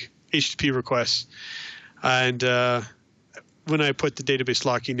long HTTP requests. And when I put the database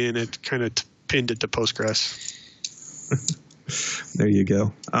locking in, it kind of pinned it to Postgres. There you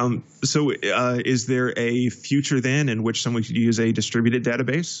go. So is there a future then in which someone could use a distributed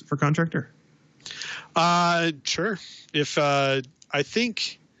database for Contractor? Sure. If I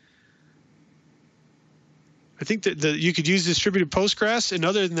think that you could use distributed Postgres, and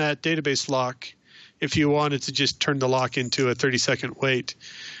other than that, database lock. If you wanted to just turn the lock into a 30-second wait,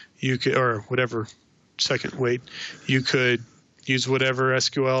 you could, or whatever second wait, you could use whatever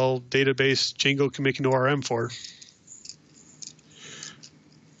SQL database Django can make an ORM for.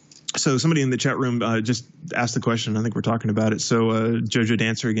 So somebody in the chat room just asked the question. I think we're talking about it. So Jojo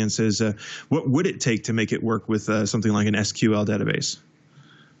Dancer again says, what would it take to make it work with something like an SQL database?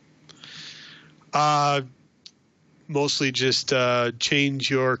 Mostly just change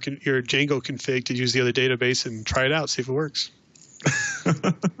your Django config to use the other database and try it out, see if it works.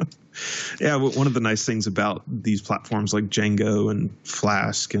 Yeah, one of the nice things about these platforms like Django and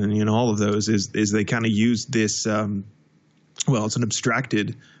Flask and all of those is they kind of use this. It's an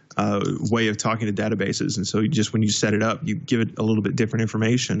abstracted way of talking to databases, and so when you set it up, you give it a little bit different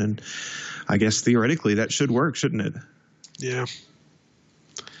information, and I guess theoretically that should work, shouldn't it? Yeah.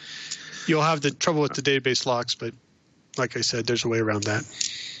 You'll have the trouble with the database locks, but like I said, there's a way around that.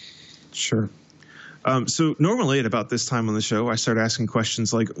 Sure. So normally at about this time on the show, I start asking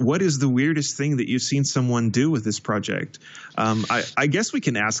questions like, what is the weirdest thing that you've seen someone do with this project? I guess we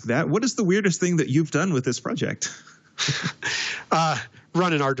can ask that. What is the weirdest thing that you've done with this project?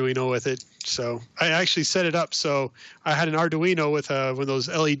 Run an Arduino with it. So I actually set it up. So I had an Arduino with one of those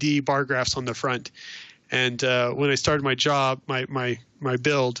LED bar graphs on the front. And when I started my job, my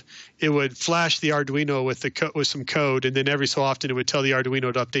build, it would flash the Arduino with some code, and then every so often it would tell the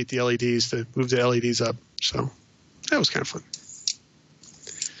Arduino to update the LEDs, to move the LEDs up. So that was kind of fun.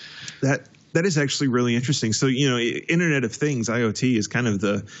 That is actually really interesting. So Internet of Things, IoT, is kind of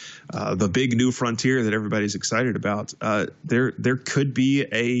the big new frontier that everybody's excited about. There could be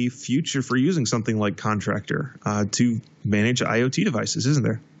a future for using something like Contractor to manage IoT devices, isn't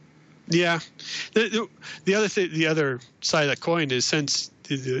there? Yeah. The other side of that coin is, since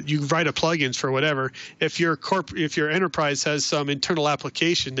you write a plugins for whatever, if your enterprise has some internal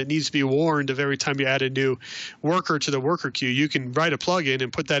application that needs to be warned of every time you add a new worker to the worker queue, you can write a plugin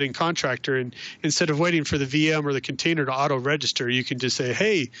and put that in Contractor, and instead of waiting for the VM or the container to auto register, you can just say,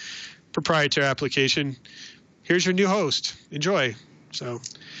 hey, proprietary application, here's your new host, enjoy. So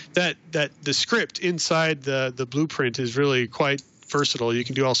that the script inside the blueprint is really quite versatile. You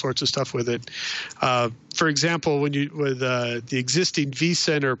can do all sorts of stuff with it. For example, with the existing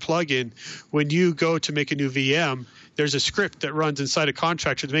vCenter plugin, when you go to make a new VM, there's a script that runs inside a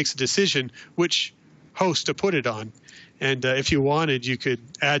Contractor that makes a decision which host to put it on. And if you wanted, you could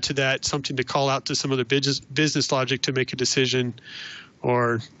add to that something to call out to some other business logic to make a decision,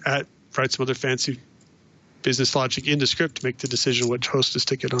 or write some other fancy business logic in the script to make the decision which host to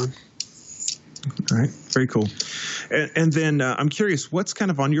stick it on. All right. Very cool. And then I'm curious, what's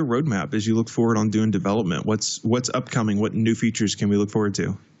kind of on your roadmap as you look forward on doing development? What's upcoming? What new features can we look forward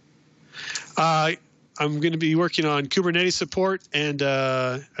to? I'm going to be working on Kubernetes support, and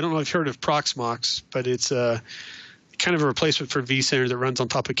I don't know if you've heard of Proxmox, but it's kind of a replacement for vCenter that runs on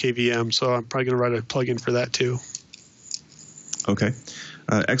top of KVM. So I'm probably going to write a plugin for that too. Okay.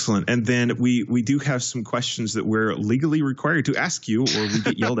 Excellent. And then we do have some questions that we're legally required to ask you, or we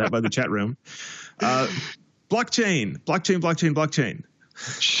get yelled at by the chat room. Blockchain.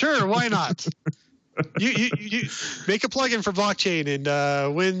 Sure, why not? You make a plugin for blockchain, and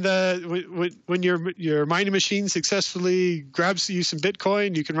when your mining machine successfully grabs you some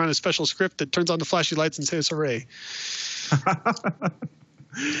Bitcoin, you can run a special script that turns on the flashy lights and says hooray.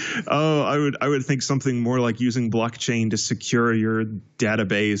 Oh, I would think something more like using blockchain to secure your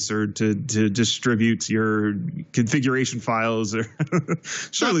database, or to distribute your configuration files, or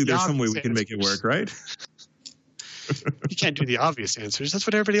surely there's some way we can make it work, right? You can't do the obvious answers. That's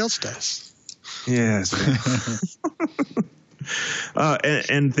what everybody else does. Yes.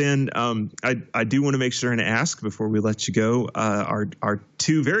 And then I do want to make sure and ask before we let you go our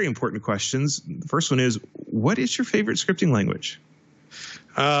two very important questions. The first one is, what is your favorite scripting language?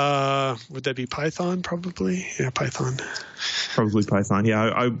 Would that be Python? Probably. Yeah, Python. Probably Python.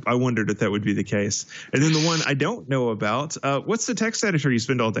 Yeah, I wondered if that would be the case. And then the one I don't know about, what's the text editor you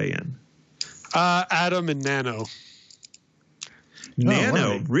spend all day in? Atom and Nano.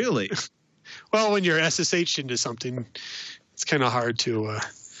 Nano, oh, really? Well, when you're SSH into something, it's kind of hard to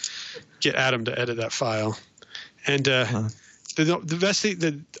get Atom to edit that file. And the best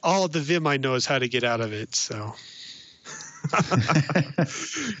thing, all of the Vim I know is how to get out of it. So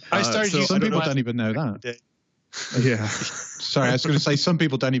I started using. Some people don't even know that. Yeah. Sorry, I was going to say some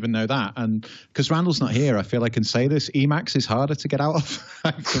people don't even know that, and because Randall's not here, I feel I can say this. Emacs is harder to get out of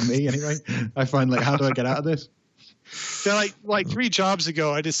for me, anyway. I find how do I get out of this? Yeah, like 3 jobs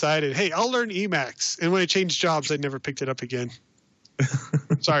ago, I decided, hey, I'll learn Emacs. And when I changed jobs, I never picked it up again.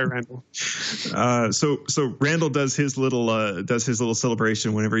 Sorry, Randall. So Randall does his little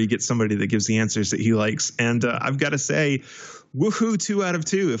celebration whenever he gets somebody that gives the answers that he likes. And I've got to say, woohoo, 2 out of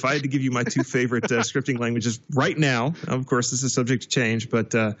 2. If I had to give you my 2 favorite scripting languages right now, of course, this is subject to change,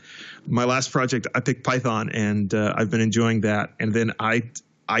 but my last project, I picked Python, and I've been enjoying that. And then I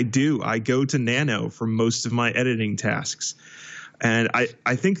go to Nano for most of my editing tasks. And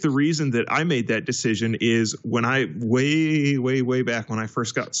I think the reason that I made that decision is when I way back when I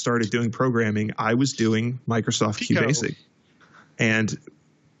first got started doing programming, I was doing Microsoft QBasic. And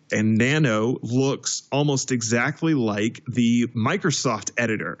Nano looks almost exactly like the Microsoft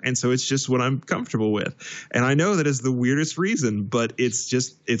editor. And so it's just what I'm comfortable with. And I know that is the weirdest reason, but it's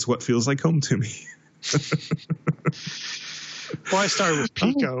what feels like home to me. Well, I started with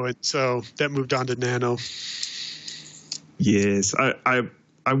Pico, and so that moved on to Nano. Yes. I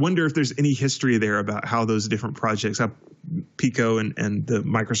wonder if there's any history there about how those different projects, how Pico and the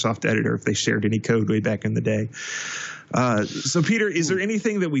Microsoft editor, if they shared any code way back in the day. So, Peter, is there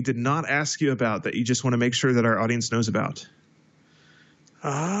anything that we did not ask you about that you just want to make sure that our audience knows about?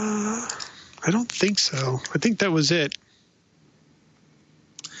 I don't think so. I think that was it.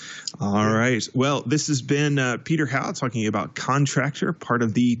 All right. Well, this has been Peter Howe talking about Contractor, part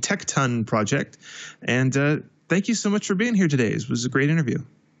of the TechTon project. And thank you so much for being here today. It was a great interview.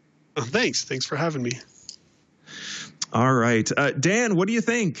 Oh, thanks. Thanks for having me. All right. Dan, what do you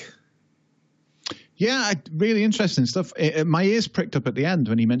think? Yeah, really interesting stuff. My ears pricked up at the end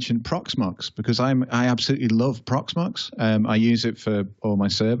when he mentioned Proxmox, because I absolutely love Proxmox. I use it for all my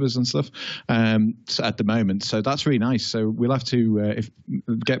servers and stuff at the moment. So that's really nice. So we'll have to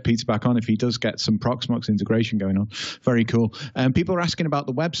get Peter back on if he does get some Proxmox integration going on. Very cool. People are asking about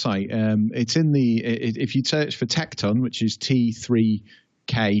the website. It's in if you search for TechTon, which is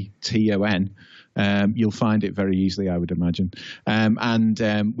T3KTON. You'll find it very easily, I would imagine. And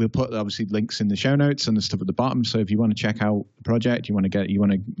we'll put obviously links in the show notes and the stuff at the bottom. So if you want to check out the project, you want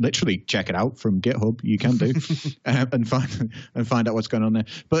to literally check it out from GitHub, you can do and find out what's going on there.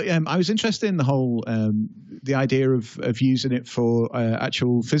 But I was interested in the whole the idea of using it for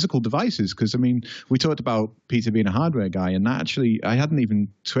actual physical devices, because I mean we talked about Peter being a hardware guy, and that actually I hadn't even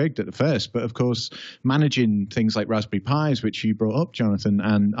twigged at the first. But of course, managing things like Raspberry Pis, which you brought up, Jonathan,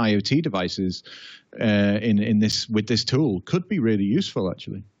 and IoT devices. With this tool could be really useful,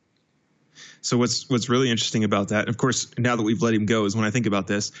 actually. So what's really interesting about that, and of course, now that we've let him go, is when I think about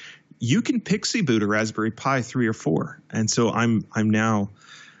this, you can Pixie boot a Raspberry Pi 3 or 4, and so I'm now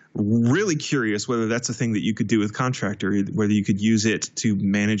really curious whether that's a thing that you could do with Contractor, whether you could use it to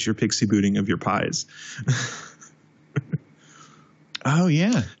manage your Pixie booting of your Pis. Oh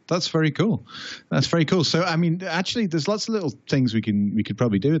yeah, that's very cool. That's very cool. So I mean, actually, there's lots of little things we could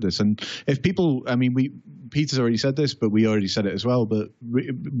probably do with this. And if people, I mean, Peter's already said this, but we already said it as well. But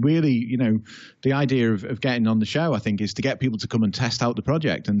really, you know, the idea of getting on the show, I think, is to get people to come and test out the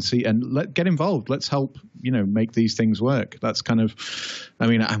project and see and get involved. Let's help, you know, make these things work. That's kind of, I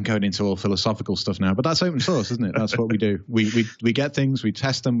mean, I'm going into all philosophical stuff now, but that's open source, isn't it? That's what we do. We get things, we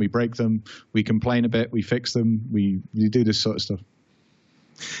test them, we break them, we complain a bit, we fix them, we do this sort of stuff.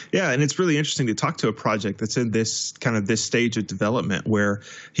 Yeah, and it's really interesting to talk to a project that's in this stage of development where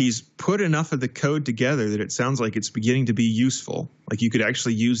he's put enough of the code together that it sounds like it's beginning to be useful. Like you could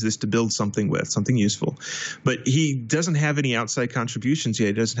actually use this to build something useful. But he doesn't have any outside contributions yet.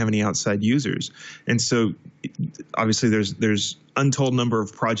 He doesn't have any outside users. And so obviously there's untold number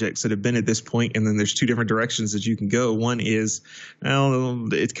of projects that have been at this point, and then there's 2 different directions that you can go. One is,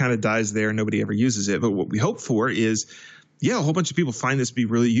 well, it kind of dies there, nobody ever uses it. But what we hope for is, yeah, a whole bunch of people find this to be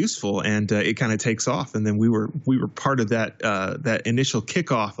really useful, and it kind of takes off. And then we were part of that initial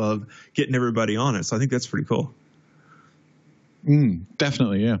kickoff of getting everybody on it. So I think that's pretty cool.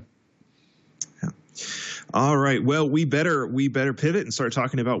 Definitely, yeah. All right. Well, we better pivot and start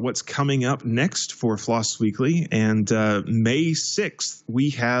talking about what's coming up next for Floss Weekly. And May 6th, we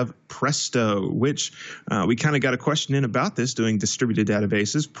have Presto, which we kind of got a question in about this doing distributed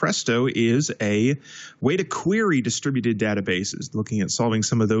databases. Presto is a way to query distributed databases, looking at solving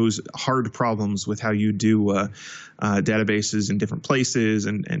some of those hard problems with how you do databases in different places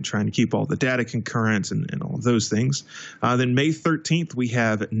and trying to keep all the data concurrent and all of those things. Then May 13th, we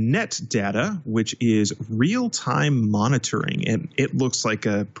have NetData, which is real-time monitoring. And it looks like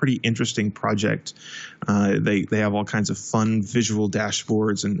a pretty interesting project. They have all kinds of fun visual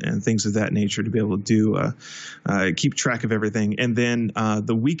dashboards and things of that nature to be able to do keep track of everything. And then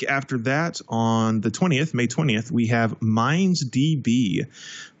the week after that, on the 20th, May 20th, we have MindsDB,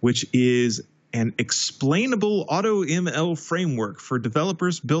 which is an explainable AutoML framework for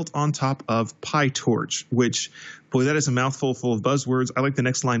developers built on top of PyTorch, which, boy, that is a mouthful full of buzzwords. I like the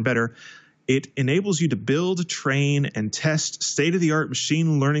next line better. It enables you to build, train, and test state-of-the-art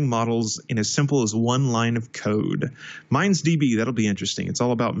machine learning models in as simple as one line of code. Mine's DB, that'll be interesting. It's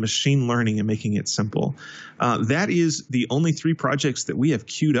all about machine learning and making it simple. That is the only 3 projects that we have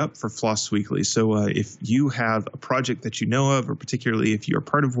queued up for Floss Weekly. So if you have a project that you know of, or particularly if you're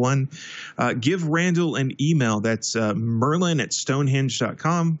part of one, give Randall an email. That's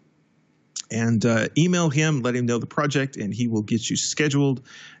merlin@stonehenge.com. And email him, let him know the project, and he will get you scheduled.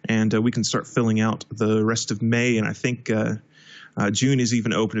 And we can start filling out the rest of May. And I think June is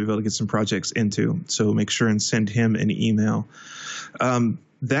even open to be able to get some projects into. So make sure and send him an email.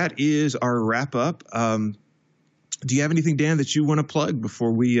 That is our wrap up. Do you have anything, Dan, that you want to plug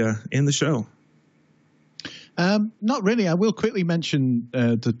before we end the show? Not really. I will quickly mention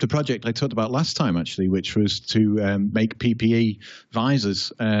the project I talked about last time, actually, which was to make PPE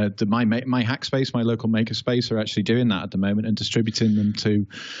visors. My Hackspace, my local makerspace, are actually doing that at the moment and distributing them to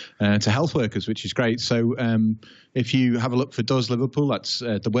health workers, which is great. So if you have a look for Does Liverpool, that's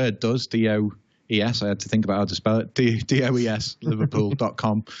the word Does, DOES. I had to think about how to spell it. DOES,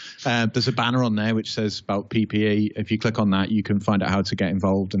 Liverpool.com. There's a banner on there which says about PPE. If you click on that, you can find out how to get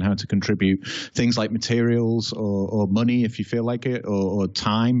involved and how to contribute things like materials or money if you feel like it, or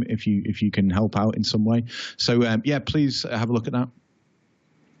time if you can help out in some way. So please have a look at that.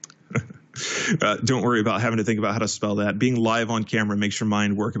 Don't worry about having to think about how to spell that. Being live on camera makes your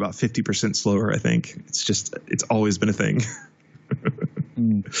mind work about 50% slower, I think. It's always been a thing.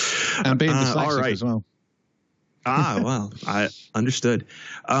 And being dyslexic as well. Well, I understood.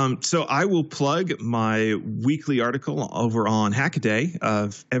 So I will plug my weekly article over on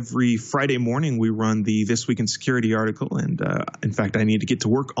Hackaday. Every Friday morning, we run the This Week in Security article. And in fact, I need to get to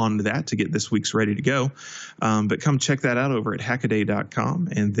work on that to get this week's ready to go. But come check that out over at hackaday.com.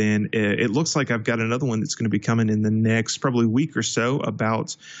 And then it looks like I've got another one that's going to be coming in the next probably week or so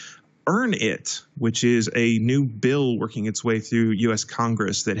about Earn It, which is a new bill working its way through U.S.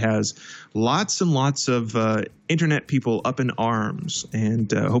 Congress that has lots and lots of internet people up in arms,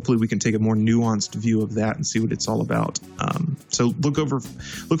 and hopefully we can take a more nuanced view of that and see what it's all about. So look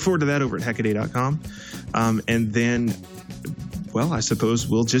forward to that over at hackaday.com, and then, well, I suppose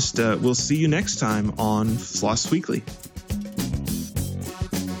we'll see you next time on Floss Weekly.